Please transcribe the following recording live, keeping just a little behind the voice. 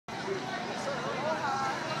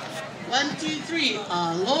One, two, three.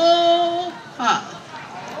 Aloha.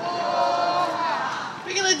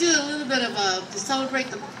 We're gonna do a little bit of to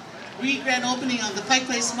celebrate the grand opening of the Pike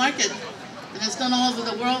Place Market, and it's gone all over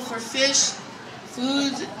the world for fish,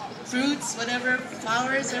 food, fruits, whatever,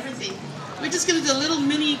 flowers, everything. We're just gonna do a little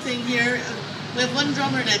mini thing here. We have one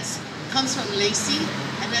drummer that comes from Lacey,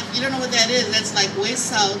 and that, you don't know what that is. That's like way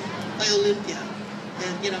south by Olympia,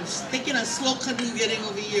 and you know, she's taking a slow canoe getting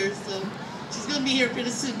over here, so she's gonna be here pretty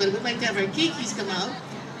soon. But we'd like to have our kikis come out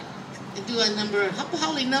and do a number, a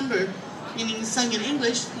hapa number, meaning sung in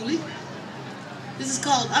English, Hula. This is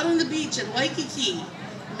called Out on the Beach at Waikiki.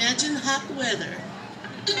 Imagine hot weather.